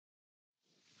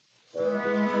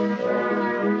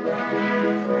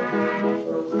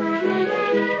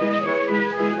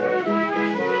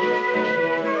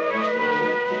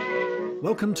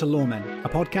Welcome to Loremen, a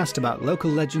podcast about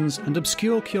local legends and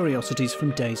obscure curiosities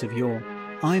from days of yore.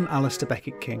 I'm Alasdair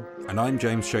Beckett-King. And I'm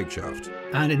James Shakeshaft.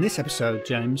 And in this episode,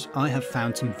 James, I have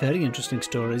found some very interesting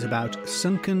stories about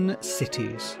sunken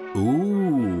cities.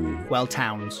 Ooh. Well,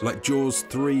 towns. Like Jaws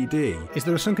 3D. Is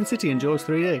there a sunken city in Jaws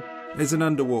 3D? There's an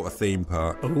underwater theme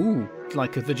park. Ooh,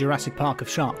 like the Jurassic Park of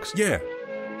sharks. Yeah.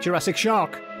 Jurassic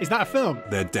Shark. Is that a film?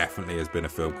 There definitely has been a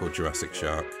film called Jurassic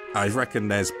Shark. I reckon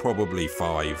there's probably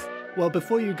 5. Well,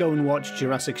 before you go and watch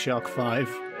Jurassic Shark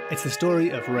 5, it's the story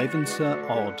of Ravenser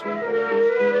Odd.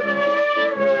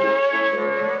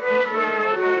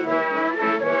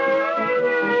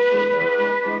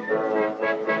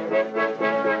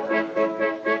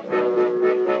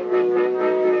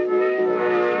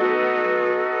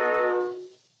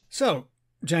 So,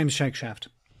 James Shakeshaft.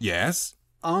 Yes?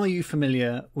 Are you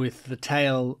familiar with the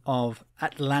tale of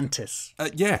Atlantis?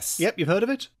 Yes. Yep, you've heard of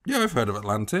it? Yeah, I've heard of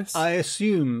Atlantis. I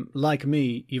assume, like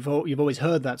me, you've always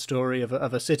heard that story of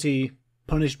a city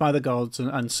punished by the gods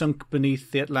and sunk beneath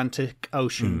the Atlantic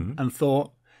Ocean and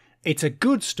thought, it's a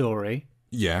good story.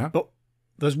 Yeah. But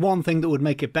there's one thing that would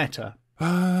make it better.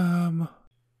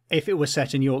 If it was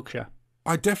set in Yorkshire.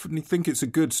 I definitely think it's a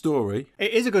good story.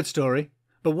 It is a good story,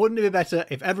 but wouldn't it be better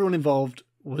if everyone involved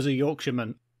was a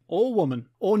Yorkshireman? Or woman,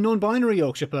 or non-binary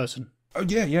Yorkshire person. Oh,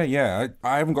 yeah.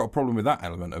 I haven't got a problem with that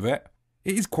element of it.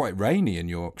 It is quite rainy in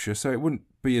Yorkshire, so it wouldn't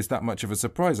be as that much of a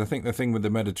surprise. I think the thing with the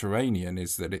Mediterranean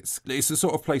is that it's the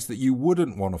sort of place that you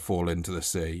wouldn't want to fall into the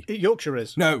sea. Yorkshire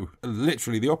is? No,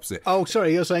 literally the opposite. Oh,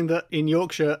 sorry, you're saying that in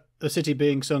Yorkshire, the city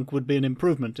being sunk would be an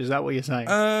improvement. Is that what you're saying?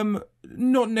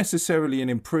 Not necessarily an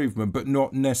improvement, but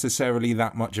not necessarily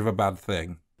that much of a bad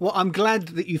thing. Well, I'm glad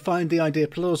that you find the idea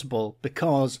plausible,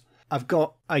 because I've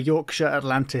got a Yorkshire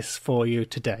Atlantis for you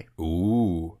today.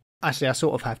 Ooh. Actually, I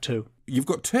sort of have two. You've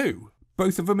got 2?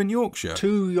 Both of them in Yorkshire?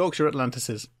 2 Yorkshire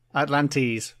Atlantises.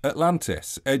 Atlantis.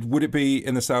 Atlantis. Would it be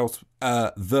in the south,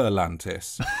 the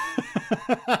Atlantis?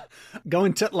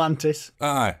 Going to Atlantis.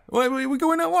 Aye. Wait, we're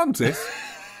going Atlantis?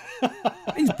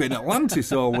 He's been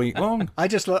Atlantis all week long. I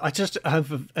just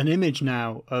have an image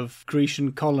now of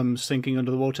Grecian columns sinking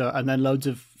under the water and then loads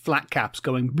of flat caps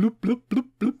going bloop, bloop, bloop,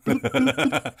 bloop, bloop,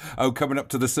 bloop. Oh, coming up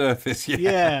to the surface, yeah.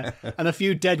 Yeah, and a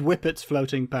few dead whippets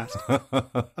floating past.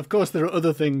 Of course, there are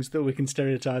other things that we can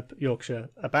stereotype Yorkshire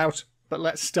about, but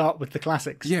let's start with the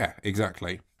classics. Yeah,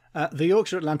 exactly. The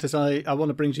Yorkshire Atlantis I want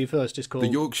to bring to you first is called... The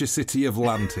Yorkshire city of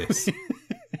Atlantis.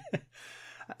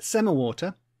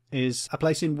 Semawater is a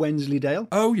place in Wensleydale.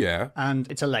 Oh, yeah. And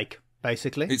it's a lake,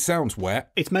 basically. It sounds wet.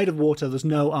 It's made of water. There's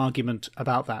no argument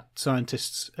about that.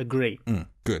 Scientists agree.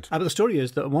 Good. But the story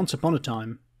is that once upon a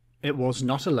time, it was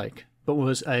not a lake, but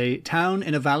was a town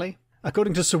in a valley.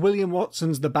 According to Sir William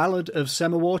Watson's The Ballad of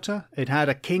Semawater, it had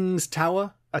a king's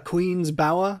tower, a queen's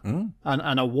bower,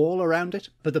 and a wall around it.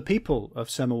 But the people of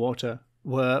Semawater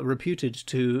were reputed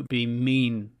to be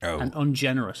mean and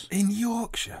ungenerous. In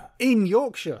Yorkshire? In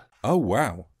Yorkshire. Oh,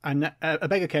 wow. And a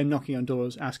beggar came knocking on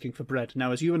doors asking for bread.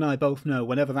 Now, as you and I both know,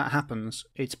 whenever that happens,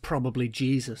 it's probably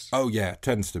Jesus. Oh, yeah,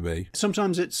 tends to be.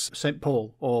 Sometimes it's St.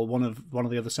 Paul or one of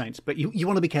the other saints, but you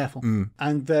want to be careful.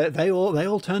 And they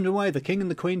all turned away. The king and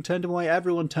the queen turned away.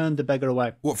 Everyone turned the beggar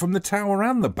away. What, from the tower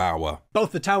and the bower?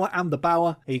 Both the tower and the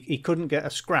bower. He couldn't get a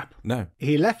scrap. No.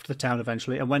 He left the town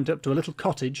eventually and went up to a little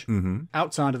cottage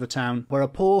outside of the town where a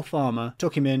poor farmer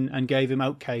took him in and gave him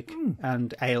oatcake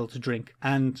and ale to drink.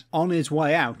 And on his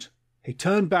way out, he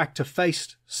turned back to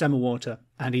face Semawater,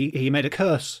 and he made a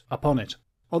curse upon it.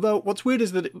 Although, what's weird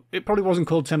is that it probably wasn't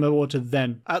called Semawater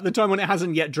then, at the time when it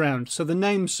hasn't yet drowned, so the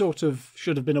name sort of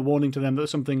should have been a warning to them that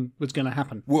something was going to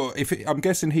happen. Well, I'm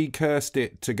guessing he cursed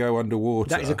it to go underwater.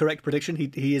 That is a correct prediction.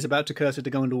 He is about to curse it to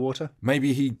go underwater.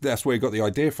 Maybe that's where he got the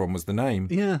idea from, was the name.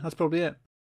 Yeah, that's probably it.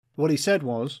 What he said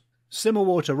was,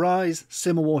 Semawater rise,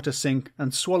 Semawater sink,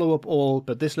 and swallow up all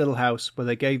but this little house where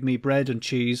they gave me bread and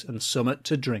cheese and summat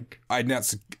to drink.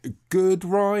 That's a good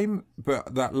rhyme,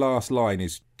 but that last line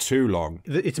is too long.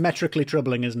 It's metrically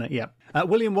troubling, isn't it? Yeah.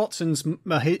 William Watson's,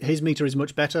 his metre is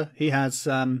much better. He has,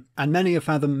 and many a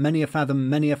fathom, many a fathom,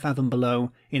 many a fathom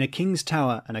below, in a king's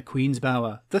tower and a queen's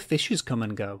bower, the fishes come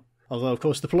and go. Although, of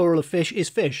course, the plural of fish is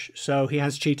fish, so he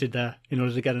has cheated there in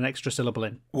order to get an extra syllable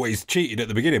in. Well, he's cheated at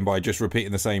the beginning by just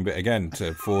repeating the same bit again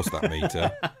to force that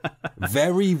metre.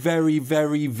 Very, very,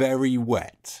 very, very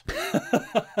wet.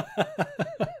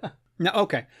 Now,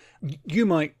 okay, You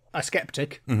might, a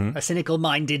skeptic, a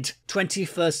cynical-minded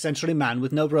 21st century man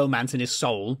with no romance in his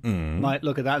soul, might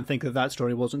look at that and think that that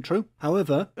story wasn't true.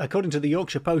 However, according to the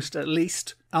Yorkshire Post at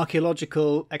least,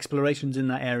 archaeological explorations in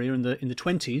that area in the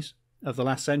 20s of the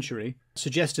last century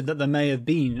suggested that there may have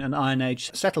been an Iron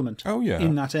Age settlement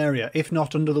in that area, if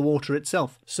not under the water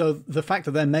itself. So the fact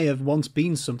that there may have once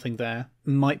been something there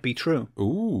might be true.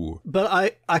 Ooh.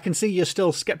 But I can see you're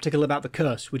still sceptical about the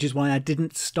curse, which is why I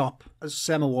didn't stop at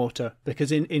Semerwater,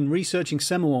 because in researching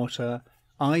Semerwater,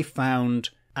 I found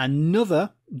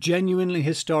another genuinely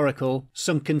historical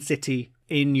sunken city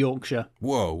in Yorkshire.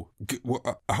 Whoa.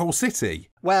 A whole city?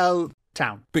 Well,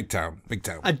 town. Big town, big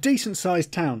town. A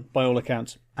decent-sized town, by all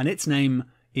accounts. And its name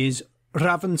is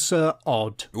Ravenser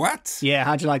Odd. What? Yeah,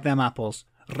 how'd you like them apples?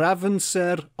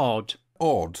 Ravenser Odd.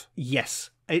 Odd? Yes.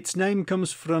 Its name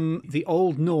comes from the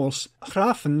Old Norse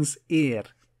Hrafn's ear.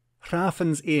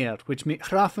 Hrafn's ear, which means...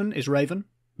 Hrafn is raven.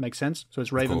 Makes sense. So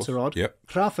it's Ravenser Odd. Yep.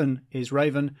 Hrafn is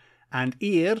raven. And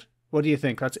ear, what do you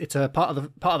think? It's a part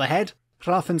of the head?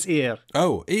 Hrafn's ear.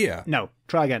 Oh, ear? No.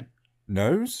 Try again.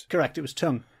 Nose? Correct, it was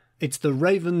tongue. It's the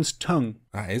raven's tongue.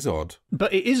 That is odd.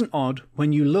 But it isn't odd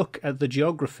when you look at the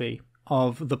geography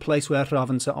of the place where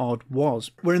Ravenser Odd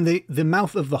was. We're in the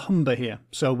mouth of the Humber here.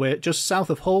 So we're just south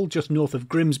of Hull, just north of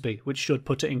Grimsby, which should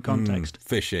put it in context.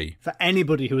 Fishy. For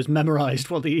anybody who has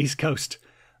memorised what the East Coast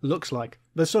looks like.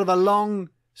 There's sort of a long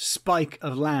spike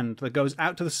of land that goes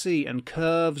out to the sea and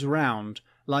curves round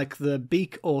like the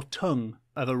beak or tongue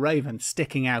of a raven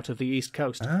sticking out of the East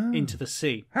Coast into the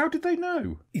sea. How did they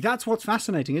know? That's what's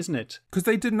fascinating, isn't it? Because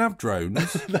they didn't have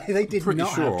drones. they did not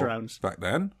have drones. Back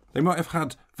then. They might have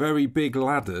had very big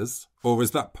ladders, or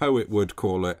as that poet would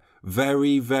call it,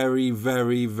 very, very,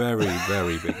 very, very,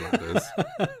 very big ladders.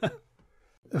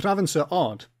 Ravenser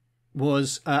Odd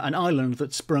was an island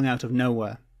that sprung out of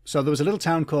nowhere. So there was a little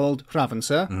town called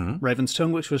Ravenser, Raven's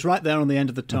Tongue, which was right there on the end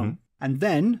of the tongue. And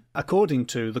then, according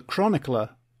to the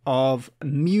chronicler of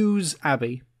Mews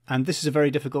Abbey, and this is a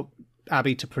very difficult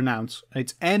abbey to pronounce.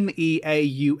 It's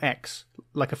Meaux,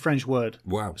 like a French word.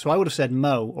 Wow. So I would have said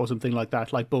Meaux or something like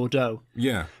that, like Bordeaux.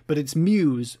 Yeah. But it's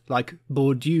Mews, like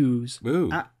Bordeaux's.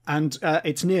 Ooh. And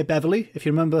it's near Beverley, if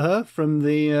you remember her from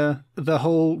the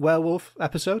whole werewolf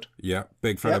episode. Yeah,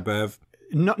 big fan of Bev.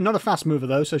 Not a fast mover,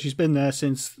 though, so she's been there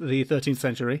since the 13th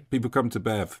century. People come to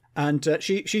Bev. And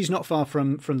she's not far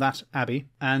from that abbey.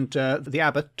 And the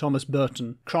abbot, Thomas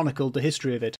Burton, chronicled the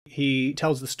history of it. He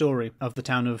tells the story of the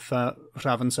town of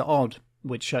Ravenser Odd,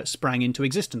 which sprang into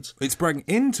existence. It sprang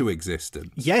into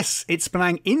existence? Yes, it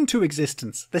sprang into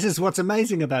existence. This is what's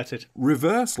amazing about it.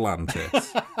 Reverse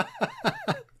Lantis.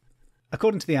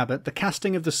 According to the abbot, the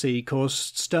casting of the sea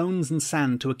caused stones and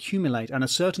sand to accumulate, and a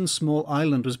certain small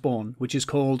island was born, which is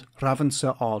called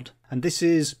Ravenser Odd. And this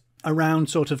is around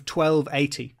sort of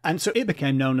 1280. And so it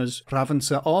became known as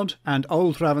Ravenser Odd, and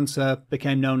Old Ravenser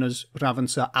became known as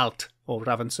Ravenser Alt, or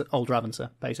Old Ravenser,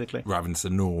 basically. Ravenser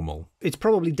Normal. It's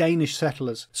probably Danish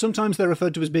settlers. Sometimes they're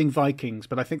referred to as being Vikings,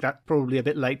 but I think that's probably a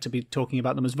bit late to be talking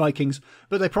about them as Vikings.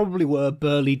 But they probably were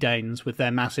burly Danes with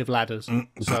their massive ladders.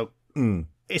 So...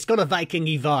 It's got a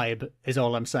Viking-y vibe, is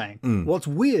all I'm saying. What's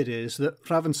weird is that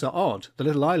Ravenser Odd, the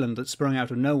little island that sprung out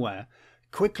of nowhere,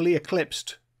 quickly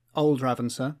eclipsed Old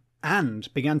Ravenser and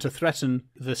began to threaten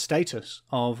the status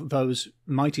of those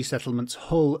mighty settlements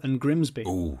Hull and Grimsby.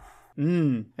 Ooh.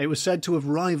 It was said to have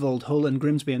rivaled Hull and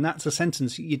Grimsby, and that's a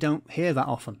sentence you don't hear that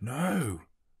often. No.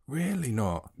 Really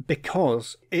not.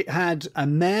 Because it had a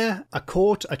mayor, a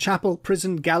court, a chapel,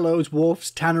 prison, gallows,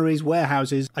 wharfs, tanneries,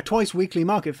 warehouses, a twice-weekly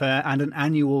market fair, and an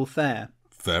annual fair.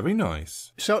 Very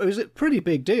nice. So it was a pretty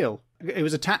big deal. It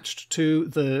was attached to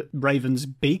the raven's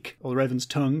beak, or the raven's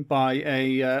tongue, by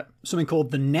a something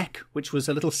called the neck, which was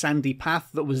a little sandy path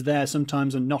that was there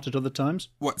sometimes and not at other times.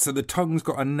 What, so the tongue's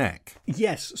got a neck?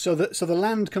 Yes, so the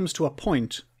land comes to a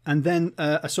point, and then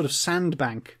a sort of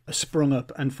sandbank sprung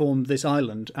up and formed this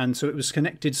island, and so it was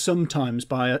connected sometimes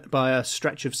by a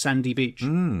stretch of sandy beach.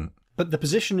 But the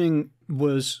positioning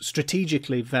was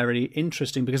strategically very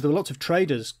interesting because there were lots of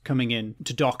traders coming in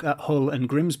to dock at Hull and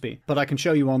Grimsby. But I can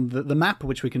show you on the map,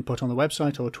 which we can put on the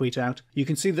website or tweet out, you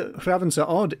can see that Ravenser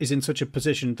Odd is in such a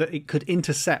position that it could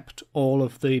intercept all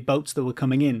of the boats that were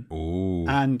coming in. Ooh.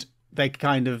 And they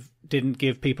kind of didn't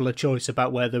give people a choice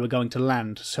about where they were going to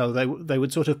land. So they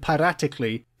would sort of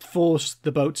piratically force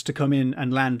the boats to come in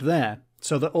and land there,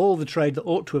 so that all the trade that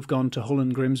ought to have gone to Hull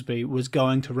and Grimsby was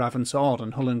going to Ravenser Odd,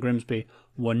 and Hull and Grimsby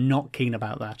were not keen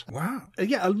about that. Wow.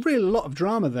 Yeah, a really lot of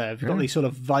drama there. You've got these sort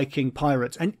of Viking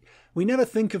pirates. And we never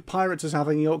think of pirates as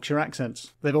having Yorkshire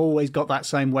accents. They've always got that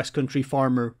same West Country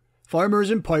farmers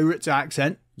and pirates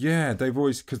accent. Yeah, they've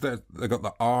always, because they got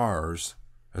the R's.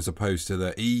 as opposed to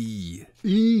the E.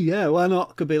 Yeah, why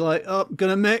not? Could be like, oh,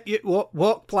 gonna make you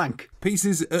walk plank.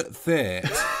 Pieces at third.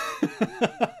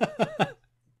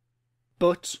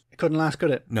 But it couldn't last,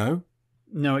 could it? No?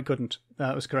 No, it couldn't.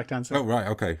 That was the correct answer. Oh, right,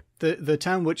 okay. The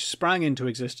town which sprang into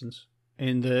existence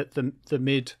in the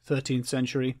mid-13th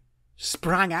century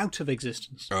sprang out of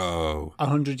existence. Oh.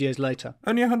 100 years later.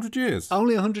 Only 100 years?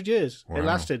 Only 100 years. Wow. It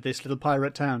lasted, this little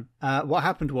pirate town. What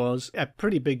happened was a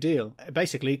pretty big deal.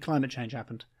 Basically, climate change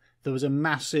happened. There was a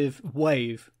massive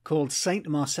wave called St.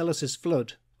 Marcellus's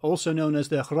Flood, also known as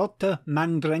the Lettre De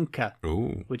Manon Valse,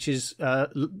 which is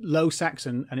Low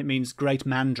Saxon, and it means great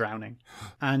man drowning.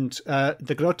 And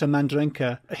the Lettre De Manon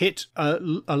Valse hit a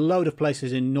load of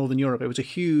places in Northern Europe. It was a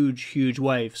huge, huge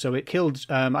wave. So it killed,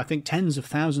 I think, tens of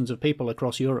thousands of people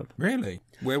across Europe. Really?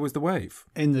 Where was the wave?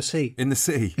 In the sea. In the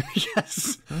sea?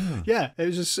 Yes. Oh. Yeah, it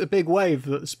was just a big wave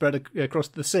that spread across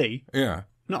the sea. Yeah.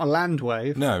 Not a land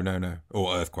wave. No.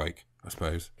 Or earthquake, I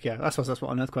suppose. Yeah, that's what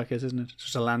an earthquake is, isn't it? It's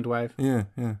just a land wave. Yeah.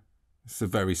 It's a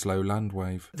very slow land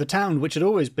wave. The town, which had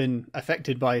always been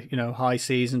affected by, high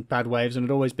seas and bad waves and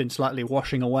had always been slightly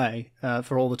washing away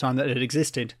for all the time that it had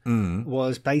existed,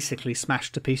 was basically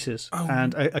smashed to pieces. Oh.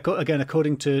 And again,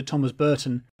 according to Thomas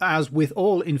Burton, as with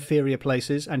all inferior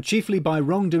places, and chiefly by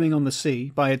wrongdoing on the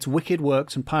sea, by its wicked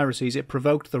works and piracies, it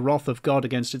provoked the wrath of God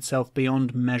against itself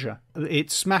beyond measure.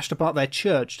 It smashed apart their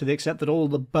church to the extent that all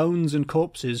the bones and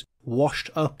corpses washed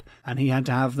up, and he had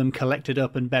to have them collected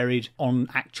up and buried on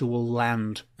actual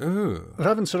land. Ooh.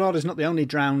 Ravenser Odd is not the only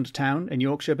drowned town in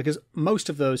Yorkshire, because most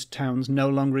of those towns no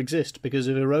longer exist because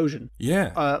of erosion.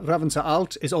 Yeah. Ravenser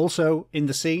Alt is also in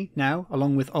the sea now,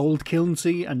 along with Old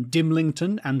Kilnsea and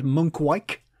Dimlington and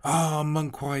Monkwike. Ah,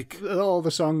 Monkwike. All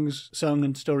the songs sung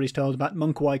and stories told about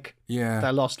Monkwike. Yeah.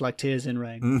 They're lost like tears in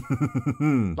rain.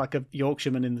 Like a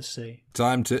Yorkshireman in the sea.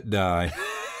 Time to die.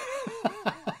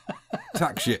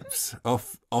 Tack ships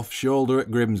off shoulder at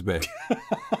Grimsby.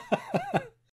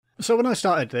 So when I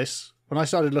started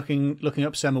looking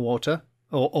up Semawater,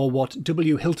 or what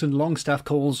W. Hilton Longstaff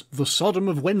calls the Sodom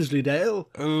of Wensleydale.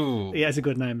 Oh. Yeah, it's a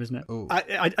good name, isn't it?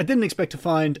 I didn't expect to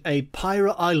find a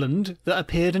pirate island that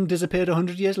appeared and disappeared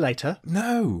 100 years later.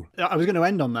 No. I was going to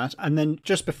end on that, and then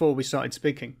just before we started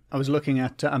speaking, I was looking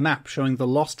at a map showing the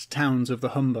lost towns of the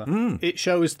Humber. It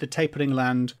shows the tapering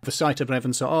land, the site of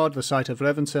Ravenser Odd, the site of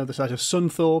Ravenser, the site of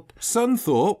Sunthorpe.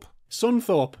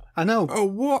 Sunthorpe, I know. Oh,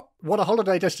 what? What a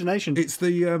holiday destination. It's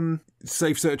the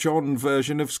Safe Search On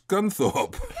version of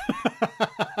Scunthorpe.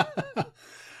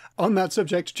 On that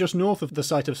subject, just north of the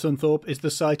site of Sunthorpe is the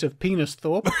site of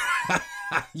Penisthorpe.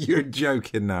 You're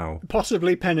joking now.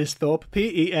 Possibly Penisthorpe.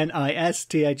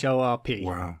 Penisthorp.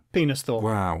 Wow. Penisthorpe.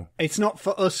 Wow. It's not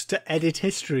for us to edit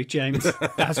history, James.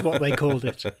 That's what they called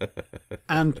it.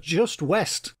 And just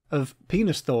west of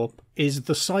Penisthorpe is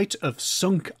the site of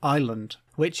Sunk Island,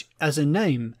 which, as a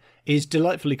name, is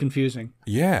delightfully confusing.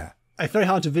 Yeah. It's very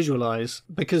hard to visualise,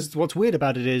 because what's weird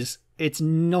about it is it's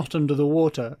not under the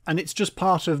water, and it's just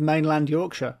part of mainland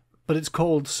Yorkshire, but it's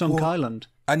called Sunk Island.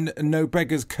 And no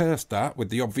beggars cursed that with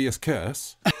the obvious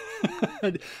curse.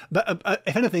 But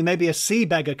if anything, maybe a sea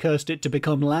beggar cursed it to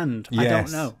become land. Yes, I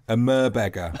don't know. A mer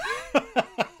beggar.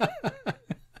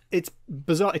 It's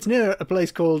bizarre. It's near a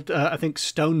place called, I think,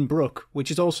 Stone Brook,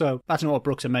 which is also, I don't know what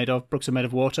brooks are made of. Brooks are made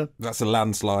of water. That's a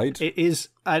landslide. It is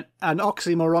an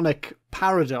oxymoronic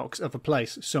paradox of a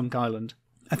place, Sunk Island.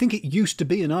 I think it used to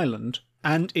be an island,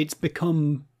 and it's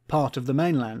become part of the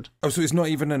mainland. Oh, so it's not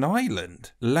even an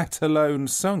island, let alone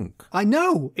sunk. I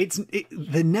know.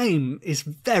 The name is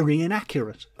very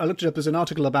inaccurate. I looked it up. There's an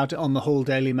article about it on the Hull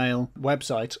Daily Mail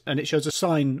website, and it shows a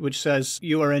sign which says,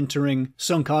 "You are entering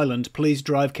Sunk Island. Please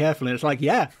drive carefully." And it's like,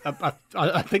 yeah,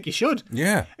 I think you should.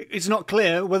 Yeah. It's not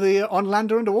clear whether you're on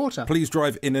land or underwater. Please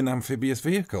drive in an amphibious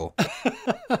vehicle.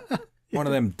 One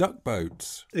of them duck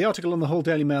boats. The article on the Hull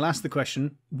Daily Mail asked the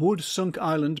question, would Sunk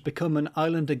Island become an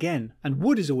island again? And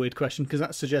would is a weird question because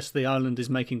that suggests the island is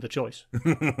making the choice.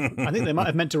 I think they might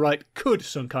have meant to write, could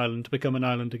Sunk Island become an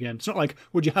island again? It's not like,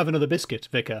 would you have another biscuit,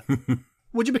 Vicar?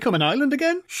 Would you become an island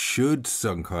again? Should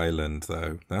Sunk Island,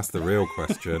 though? That's the real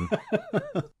question.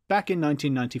 Back in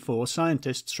 1994,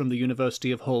 scientists from the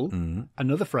University of Hull,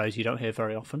 another phrase you don't hear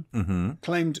very often,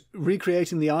 claimed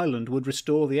recreating the island would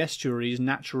restore the estuary's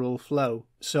natural flow.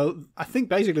 So I think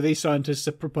basically these scientists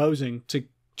are proposing to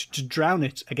drown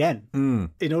it again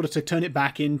in order to turn it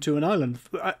back into an island,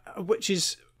 which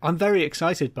is... I'm very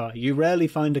excited by. You rarely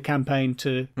find a campaign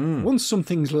to once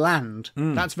something's land.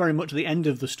 That's very much the end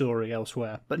of the story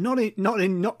elsewhere, but not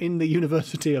in the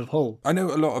University of Hull. I know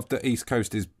a lot of the East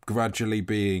Coast is gradually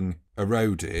being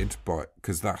eroded, but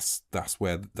because that's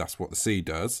what the sea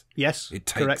does. Yes, it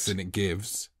takes correct. and it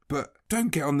gives. but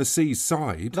don't get on the sea's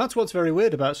side. That's what's very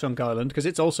weird about Sunk Island, because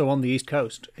it's also on the east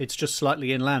coast. It's just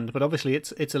slightly inland, but obviously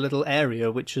it's a little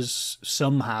area which has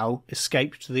somehow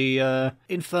escaped the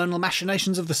infernal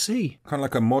machinations of the sea. Kind of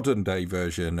like a modern-day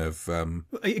version of...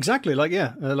 Exactly, like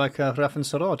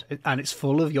Ravenser Odd. And it's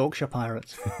full of Yorkshire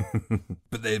pirates.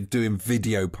 But they're doing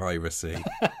video piracy.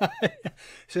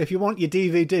 So if you want your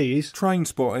DVDs... Train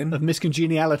spotting. ...of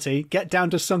Miscongeniality, get down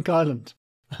to Sunk Island.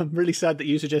 I'm really sad that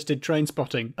you suggested Train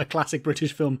Spotting, a classic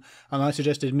British film, and I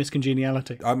suggested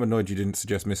Miscongeniality. I'm annoyed you didn't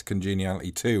suggest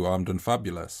Miscongeniality 2, Armed and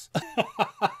Fabulous.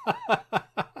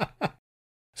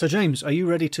 So, James, are you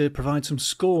ready to provide some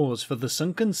scores for the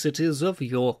sunken cities of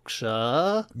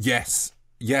Yorkshire? Yes.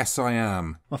 Yes, I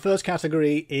am. My first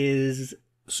category is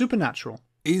supernatural.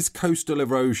 Is coastal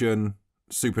erosion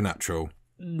supernatural?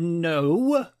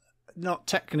 No, not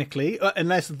technically,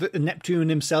 unless Neptune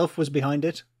himself was behind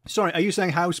it. Sorry, are you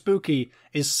saying how spooky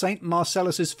is St.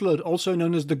 Marcellus's flood, also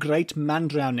known as the Great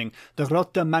Man-Drowning, the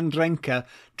Rotte Mandrenka,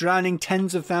 drowning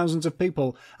tens of thousands of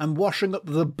people and washing up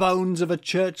the bones of a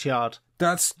churchyard?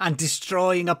 And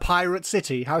destroying a pirate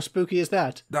city? How spooky is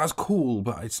that? That's cool,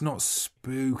 but it's not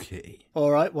spooky. All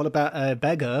right, what about a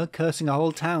beggar cursing a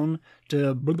whole town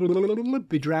to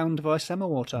be drowned by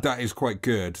seawater? That is quite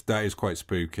good. That is quite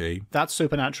spooky. That's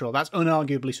supernatural. That's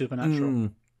unarguably supernatural.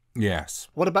 Yes.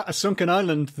 What about a sunken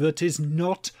island that is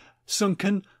not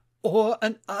sunken or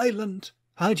an island?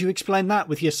 How do you explain that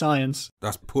with your science?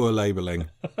 That's poor labelling.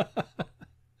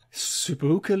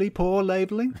 Spookily poor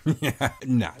labelling? Yeah,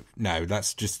 no,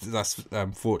 that's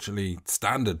unfortunately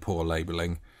standard poor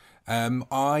labelling.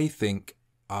 I think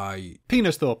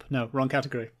Penisthorpe. No, wrong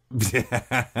category.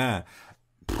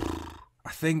 I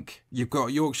think you've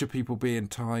got Yorkshire people being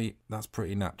tight. That's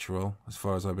pretty natural, as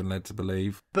far as I've been led to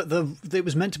believe. But it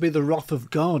was meant to be the wrath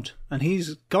of God, and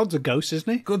God's a ghost,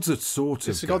 isn't he? God's a sort of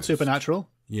It's God's supernatural.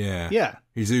 Yeah. Yeah.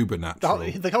 He's uber natural.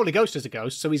 The Holy Ghost is a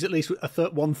ghost, so he's at least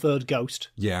one-third ghost.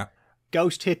 Yeah.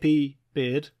 Ghost, hippie,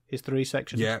 beard is 3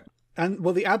 sections. Yeah. And,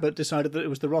 well, the abbot decided that it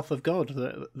was the wrath of God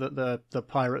that the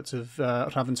pirates of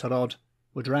Ravenser Odd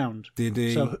were drowned. Did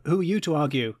he? So who are you to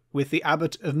argue with the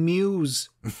abbot of Mews?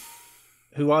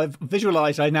 Who I've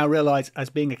visualised, I now realise, as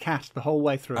being a cat the whole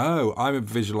way through. Oh, I'm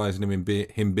visualising him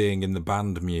being in the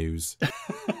band Muse.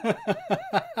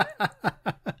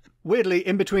 Weirdly,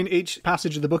 in between each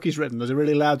passage of the book he's written, there's a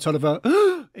really loud sort of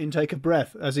a intake of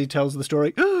breath as he tells the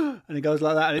story. And it goes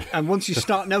like that. And once you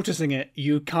start noticing it,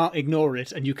 you can't ignore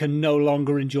it, and you can no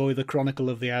longer enjoy the Chronicle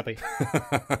of the Abbey.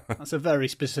 That's a very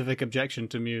specific objection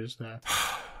to Muse there.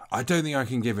 I don't think I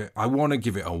can give it... I want to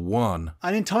give it a 1.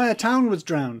 An entire town was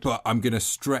drowned. But I'm going to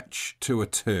stretch to a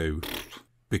 2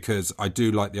 because I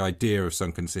do like the idea of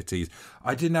sunken cities.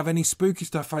 I didn't have any spooky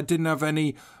stuff. I didn't have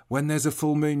any... When there's a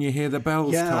full moon, you hear the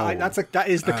bells toll. That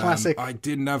is the classic. I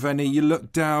didn't have any... You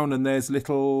look down and there's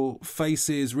little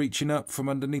faces reaching up from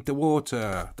underneath the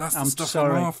water. That's the stuff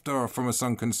I'm after from a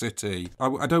sunken city.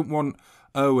 I don't want...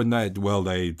 Oh, and they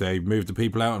moved the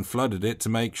people out and flooded it to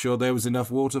make sure there was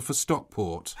enough water for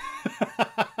Stockport.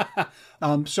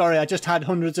 I'm sorry, I just had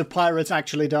hundreds of pirates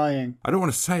actually dying. I don't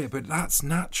want to say it, but that's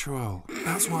natural.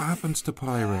 That's what happens to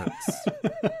pirates.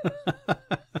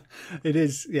 It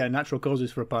is, natural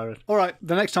causes for a pirate. All right,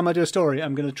 the next time I do a story,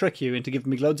 I'm going to trick you into giving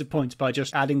me loads of points by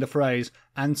just adding the phrase,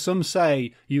 and some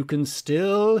say you can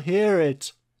still hear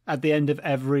it at the end of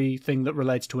everything that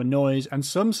relates to a noise, and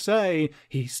some say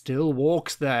he still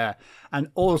walks there, and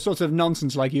all sorts of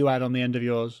nonsense like you add on the end of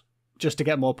yours, just to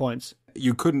get more points.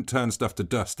 You couldn't turn stuff to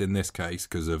dust in this case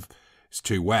because it's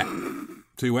too wet.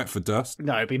 Too wet for dust.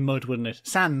 No, it'd be mud, wouldn't it?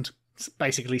 Sand.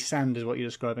 Basically sand is what you're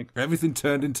describing. Everything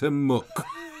turned into muck.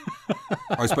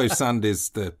 I suppose sand is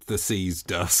the sea's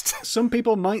dust. Some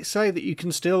people might say that you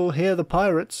can still hear the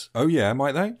pirates. Oh yeah,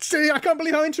 might they? See, I can't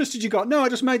believe how interested you got. No, I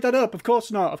just made that up. Of course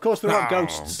not. Of course there are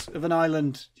ghosts of an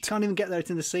island. You can't even get there.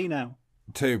 It's in the sea now.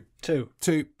 2.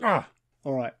 All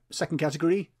right. Second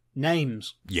category,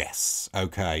 names. Yes.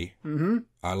 Okay. Mm-hmm.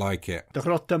 I like it. The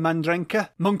Rotte Mandrenka,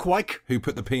 Monkwijk. Who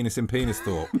put the penis in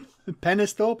Penisthorpe?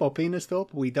 Penisthorpe or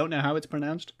Penisthorpe. We don't know how it's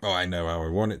pronounced. Oh, I know how I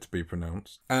want it to be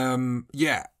pronounced.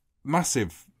 Yeah.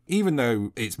 Massive. Even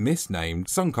though it's misnamed,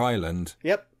 Sunk Island.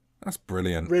 Yep. That's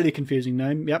brilliant. Really confusing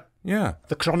name, yep. Yeah.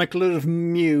 The Chronicler of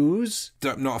Mews.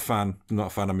 Not a fan. Not a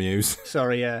fan of Mews.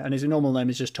 Sorry, yeah. And his normal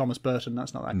name is just Thomas Burton.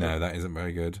 That's not that good. No, that isn't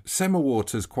very good.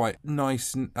 Seawater's quite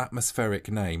nice and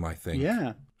atmospheric name, I think.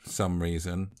 Yeah. For some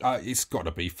reason. It's got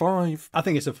to be 5. I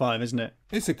think it's a 5, isn't it?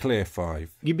 It's a clear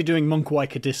 5. You'd be doing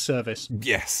Monkwijk a disservice.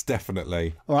 Yes,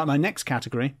 definitely. All right, my next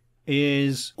category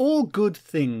is all good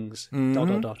things, ...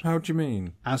 How do you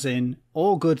mean? As in,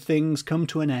 all good things come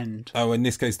to an end. Oh, in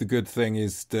this case, the good thing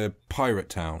is the pirate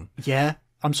town. Yeah.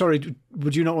 I'm sorry,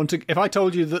 would you not want to... If I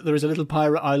told you that there is a little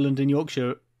pirate island in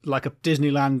Yorkshire, like a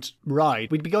Disneyland ride,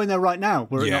 we'd be going there right now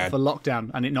were it not for lockdown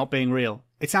and it not being real.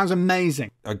 It sounds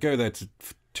amazing. I'd go there to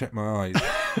check my eyes.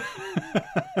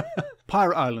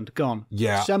 Pirate Island, gone.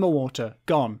 Yeah. Summerwater,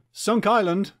 gone. Sunk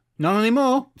Island, none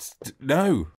anymore.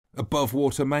 No. Above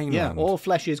water mainland. Yeah, all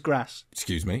flesh is grass.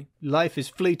 Excuse me? Life is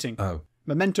fleeting. Oh.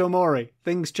 Memento mori.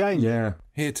 Things change. Yeah.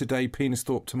 Here today,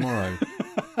 Penisthorpe tomorrow.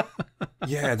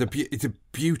 Yeah, the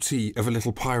beauty of a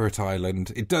little pirate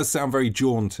island. It does sound very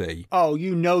jaunty. Oh,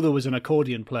 you know there was an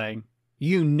accordion playing.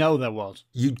 You know there was.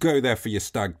 You'd go there for your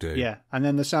stag do. Yeah, and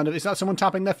then the sound of... Is that someone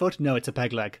tapping their foot? No, it's a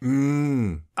peg leg.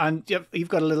 Mm. And you've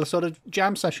got a little sort of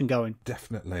jam session going.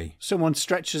 Definitely. Someone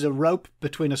stretches a rope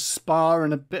between a spar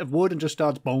and a bit of wood and just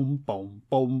starts boom, boom,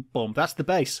 boom, boom. That's the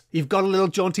bass. You've got a little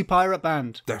jaunty pirate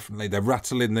band. Definitely. They're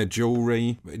rattling their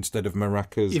jewellery instead of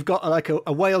maracas. You've got like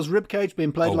a whale's ribcage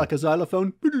being played like a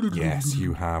xylophone. Yes,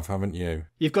 you have, haven't you?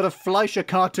 You've got a Fleischer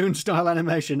cartoon-style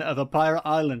animation of a pirate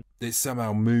island. It's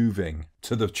somehow moving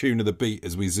to the tune of the beat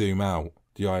as we zoom out.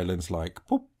 The island's like,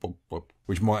 pop, pop, pop,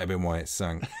 which might have been why it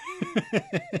sank.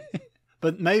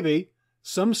 But maybe,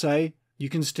 some say, you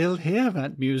can still hear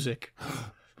that music.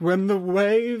 When the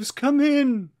waves come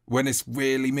in. When it's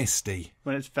really misty.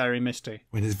 When it's very misty.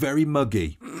 When it's very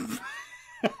muggy.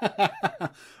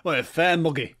 Well, it's fair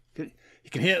muggy. You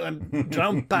can hear them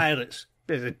drowned pirates.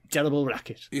 There's a terrible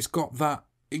racket. It's got that...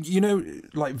 You know,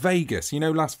 like Vegas. You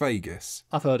know Las Vegas?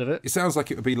 I've heard of it. It sounds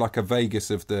like it would be like a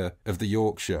Vegas of the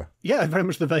Yorkshire. Yeah, very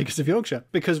much the Vegas of Yorkshire.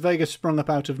 Because Vegas sprung up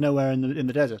out of nowhere in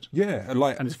the desert. Yeah,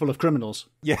 and it's full of criminals.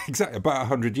 Yeah, exactly. About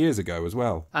 100 years ago as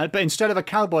well. But instead of a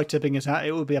cowboy tipping his hat,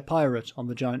 it would be a pirate on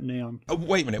the giant neon. Oh,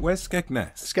 wait a minute. Where's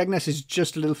Skegness? Skegness is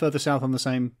just a little further south on the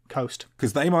same coast.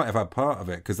 Because they might have had part of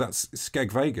it, because that's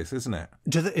Skeg Vegas, isn't it?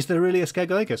 Is there really a Skeg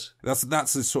Vegas?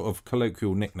 That's a sort of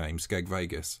colloquial nickname, Skeg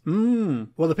Vegas.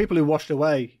 Well, the people who washed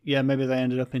away, yeah, maybe they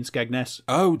ended up in Skegness.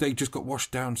 Oh, they just got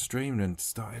washed downstream and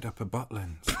started up at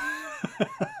Butlins.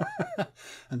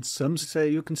 And some say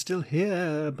you can still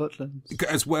hear Butlins.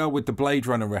 As well with the Blade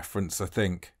Runner reference, I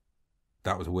think.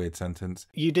 That was a weird sentence.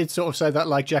 You did sort of say that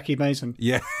like Jackie Mason.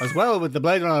 Yeah. As well with the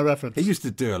Blade Runner reference. He used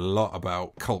to do a lot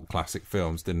about cult classic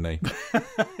films, didn't he?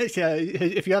 Yeah,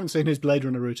 if you haven't seen his Blade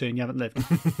Runner routine, you haven't lived.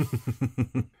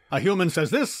 A human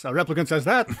says this, a replicant says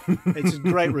that. It's a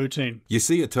great routine. You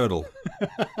see a turtle.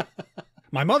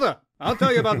 My mother! I'll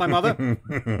tell you about my mother.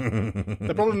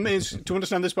 The problem is, to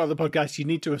understand this part of the podcast, you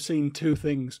need to have seen two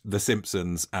things. The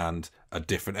Simpsons and a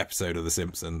different episode of The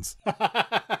Simpsons.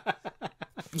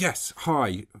 Yes,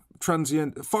 hi.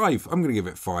 Transient 5. I'm going to give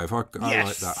it 5. I like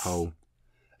that whole...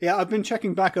 Yeah, I've been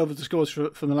checking back over the scores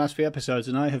from the last few episodes,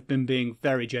 and I have been being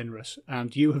very generous,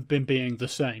 and you have been being the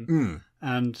same.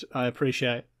 And I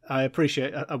appreciate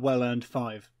a well-earned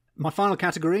 5. My final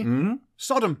category,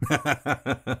 Sodom.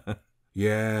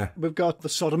 Yeah. We've got the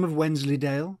Sodom of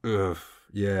Wensleydale. Ugh,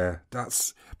 yeah.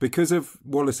 That's because of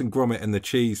Wallace and Gromit and the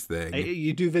cheese thing.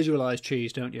 You do visualise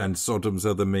cheese, don't you? And Sodom's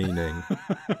other meaning.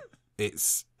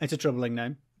 It's a troubling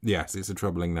name. Yes, it's a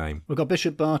troubling name. We've got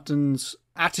Bishop Barton's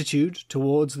attitude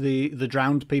towards the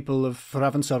drowned people of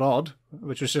Ravenser Odd,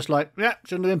 which was just like, yeah,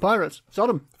 shouldn't have been pirates.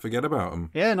 Sodom. Forget about them.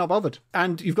 Yeah, not bothered.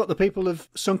 And you've got the people of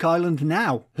Sunk Island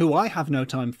now, who I have no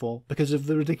time for because of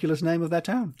the ridiculous name of their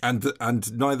town.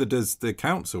 And neither does the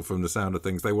council, from the sound of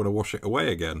things. They want to wash it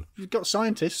away again. You've got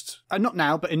scientists, not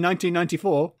now, but in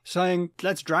 1994, saying,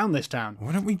 let's drown this town.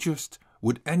 Why don't we just...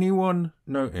 Would anyone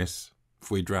notice... if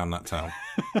we drown that town?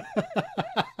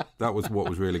 That was what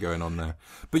was really going on there.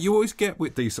 But you always get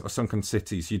with these sort of sunken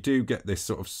cities, you do get this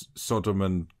sort of Sodom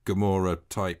and Gomorrah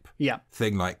type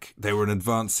thing, like they were an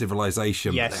advanced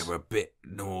civilization, but they were a bit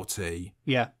naughty.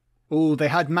 Yeah. Oh, they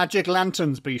had magic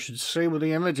lanterns, but you should see what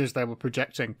the images they were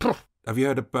projecting. Have you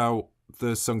heard about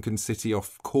the sunken city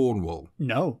off Cornwall?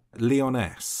 No.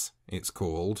 Lyonesse, it's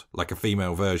called, like a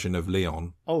female version of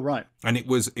Leon. Oh, right. And it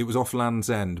was off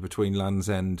Land's End, between Land's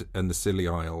End and the Scilly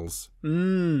Isles.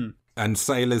 And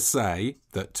sailors say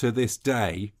that to this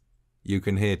day, you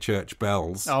can hear church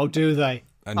bells. Oh, do they?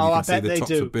 And you can see the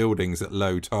tops of buildings at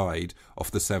low tide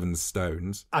off the Seven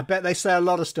Stones. I bet they say a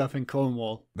lot of stuff in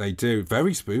Cornwall. They do.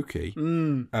 Very spooky.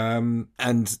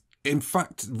 And in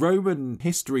fact, Roman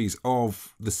histories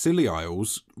of the Scilly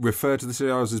Isles refer to the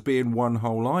Scilly Isles as being one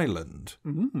whole island.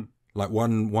 Like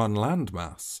one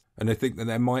landmass. And I think that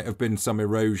there might have been some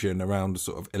erosion around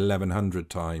sort of 1100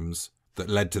 times that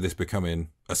led to this becoming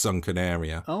a sunken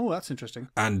area. Oh, that's interesting.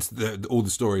 And all the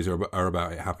stories are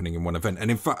about it happening in one event.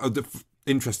 And in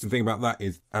interesting thing about that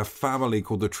is a family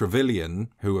called the Trevelyan,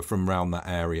 who are from round that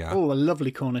area. Oh, a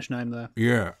lovely Cornish name there.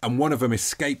 Yeah, and one of them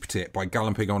escaped it by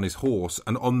galloping on his horse,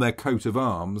 and on their coat of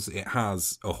arms, it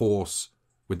has a horse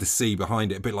with the sea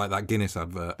behind it, a bit like that Guinness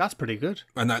advert. That's pretty good.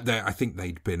 And I think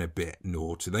they'd been a bit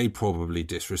naughty. They probably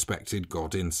disrespected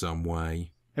God in some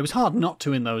way. It was hard not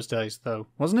to in those days, though,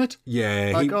 wasn't it?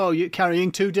 Yeah. You're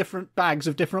carrying 2 different bags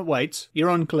of different weights. You're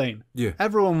unclean. Yeah.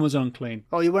 Everyone was unclean.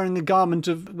 Oh, you're wearing a garment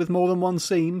with more than one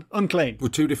seam. Unclean.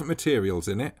 With 2 different materials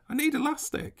in it. I need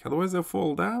elastic, otherwise they'll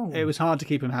fall down. It was hard to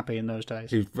keep him happy in those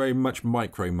days. He was very much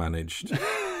micromanaged.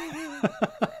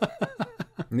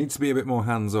 Needs to be a bit more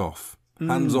hands-off.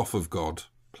 Hands off of God,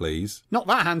 please. Not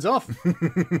that hands off.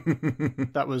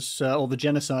 That was all the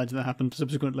genocide that happened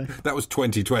subsequently. That was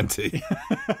 2020.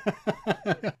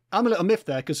 I'm a little miffed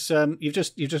there because you've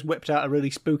just whipped out a really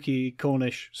spooky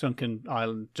Cornish sunken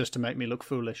island just to make me look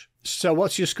foolish. So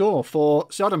what's your score for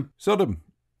Sodom? Sodom.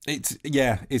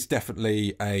 It's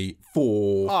definitely a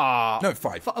 4. No,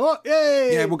 5. Oh,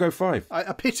 yay! Yeah, we'll go 5.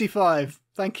 A pity 5.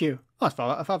 Thank you. I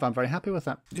thought I'm very happy with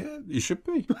that. Yeah, you should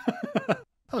be.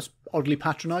 That was oddly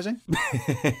patronising.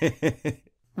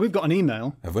 We've got an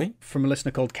email. Have we? From a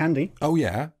listener called Candy. Oh,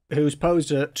 yeah. Who's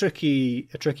posed a tricky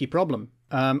problem.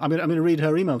 I'm going to read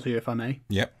her email to you, if I may.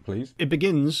 Yep, please. It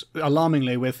begins,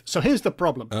 alarmingly, with, so here's the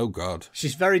problem. Oh, God.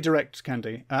 She's very direct,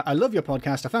 Candy. I love your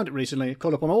podcast. I found it recently.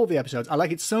 Caught up on all the episodes. I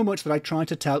like it so much that I try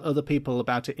to tell other people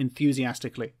about it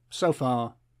enthusiastically. So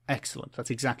far, excellent.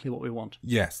 That's exactly what we want.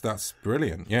 Yes, that's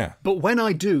brilliant, yeah. But when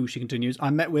I do, she continues,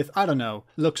 I'm met with, I don't know,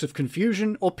 looks of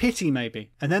confusion or pity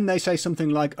maybe. And then they say something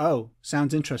like, oh,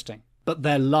 sounds interesting. But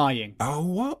they're lying. Oh,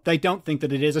 what? They don't think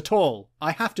that it is at all.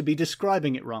 I have to be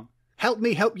describing it wrong. Help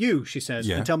me help you, she says,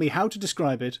 and tell me how to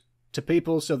describe it to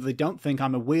people so that they don't think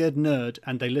I'm a weird nerd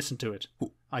and they listen to it.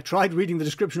 I tried reading the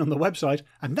description on the website,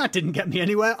 and that didn't get me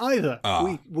anywhere either.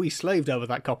 We slaved over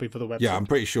that copy for the website. Yeah, I'm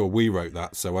pretty sure we wrote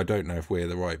that, so I don't know if we're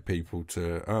the right people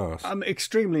to ask. I'm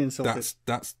extremely insulted.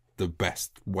 That's the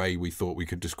best way we thought we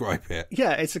could describe it.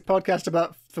 Yeah, it's a podcast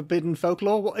about forbidden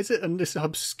folklore. What is it? And this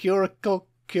obscurical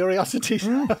curiosities?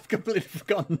 I've completely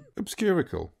forgotten.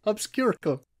 Obscurical.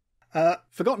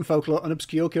 Forgotten folklore and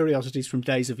obscure curiosities from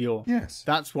days of yore. Yes.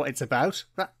 That's what it's about.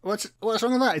 What's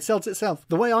wrong with that? It sells itself.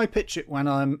 The way I pitch it when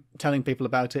I'm telling people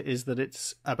about it is that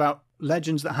it's about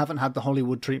legends that haven't had the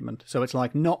Hollywood treatment. So it's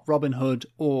like not Robin Hood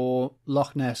or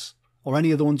Loch Ness or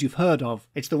any of the ones you've heard of.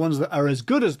 It's the ones that are as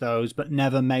good as those but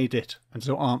never made it and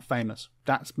so aren't famous.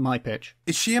 That's my pitch.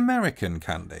 Is she American,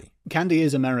 Candy? Candy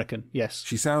is American, yes.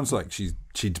 She sounds like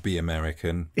she'd be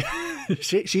American.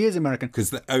 She is American.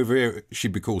 Because over here,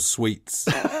 she'd be called Sweets.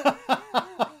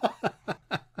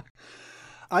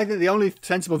 I think the only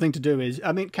sensible thing to do is,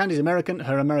 Candy's American.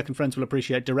 Her American friends will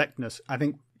appreciate directness. I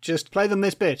think just play them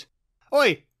this bit.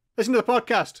 Oi, listen to the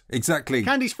podcast. Exactly.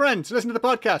 Candy's friends, listen to the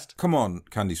podcast. Come on,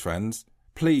 Candy's friends.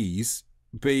 Please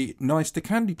be nice to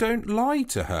Candy. Don't lie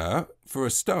to her for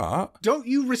a start. Don't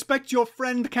you respect your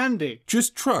friend Candy?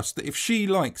 Just trust that if she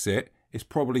likes it, it's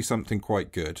probably something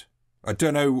quite good. I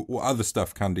don't know what other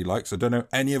stuff Candy likes. I don't know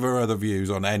any of her other views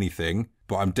on anything,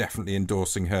 but I'm definitely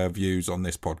endorsing her views on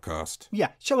this podcast. Yeah,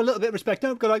 show a little bit of respect.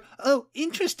 Don't go like, oh,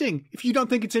 interesting, if you don't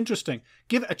think it's interesting.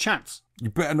 Give it a chance.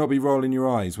 You better not be rolling your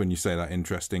eyes when you say that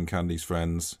interesting, Candy's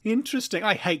friends. Interesting.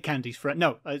 I hate Candy's friend.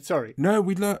 No, sorry. No,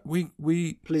 we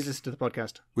Please listen to the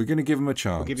podcast. We're going to give them a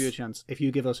chance. We'll give you a chance if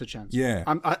you give us a chance. Yeah.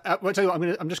 I'll tell you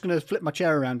what, I'm just going to flip my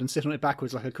chair around and sit on it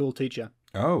backwards like a cool teacher.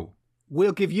 Oh.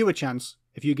 We'll give you a chance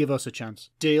if you give us a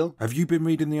chance. Deal? Have you been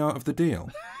reading The Art of the Deal?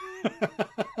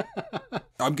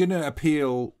 I'm going to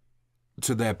appeal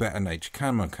to their better nature.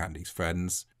 Come on, Candy's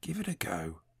friends. Give it a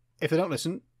go. If they don't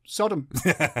listen, Sodom.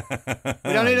 We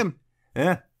don't need them.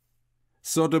 Yeah.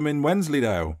 Sodom in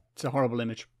Wensleydale. It's a horrible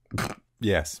image.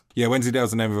 Yes. Yeah,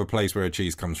 Wensleydale's the name of a place where a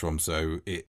cheese comes from, so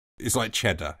it's like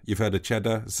cheddar. You've heard of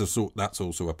cheddar? So that's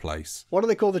also a place. What do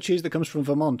they call the cheese that comes from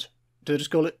Vermont? Do they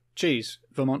just call it cheese?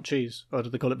 Vermont cheese? Or do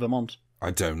they call it Vermont? I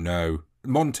don't know.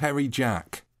 Monterey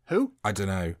Jack. Who? I don't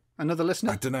know. Another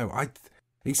listener? I don't know.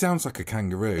 He sounds like a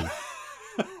kangaroo.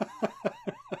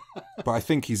 But I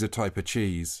think he's a type of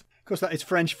cheese. Of course, that is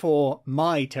French for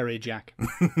my Terry Jack.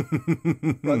 Right,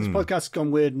 this podcast's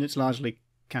gone weird and it's largely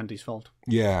Candy's fault.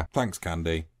 Yeah, thanks,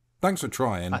 Candy. Thanks for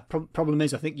trying. Problem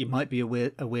is, I think you might be a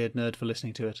weird nerd for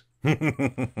listening to it.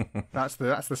 That's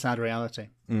the sad reality.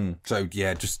 So,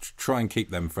 yeah, just try and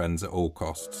keep them friends at all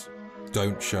costs.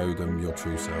 Don't show them your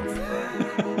true self.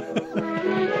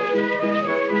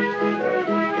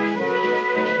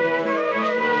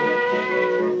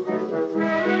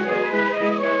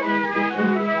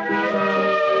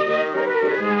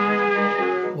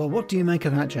 Well, what do you make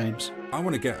of that, James? I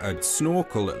want to get a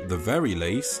snorkel at the very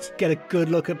least. Get a good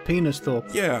look at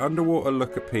Penisthorpe. Yeah, underwater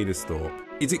look at Penisthorpe.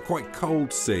 Is it quite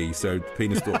cold sea, so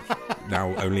Penisthorpe's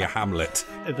now only a hamlet?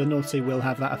 The North Sea will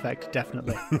have that effect,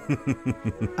 definitely.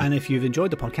 And if you've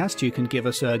enjoyed the podcast, you can give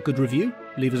us a good review,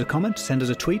 leave us a comment, send us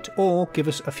a tweet, or give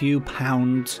us a few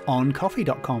pounds on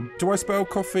coffee.com. Do I spell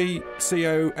coffee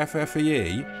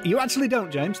C-O-F-F-E-E? You actually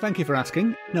don't, James. Thank you for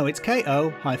asking. No, it's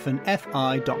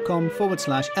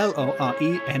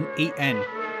ko-fi.com/LOREMEN.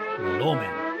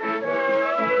 Loremen.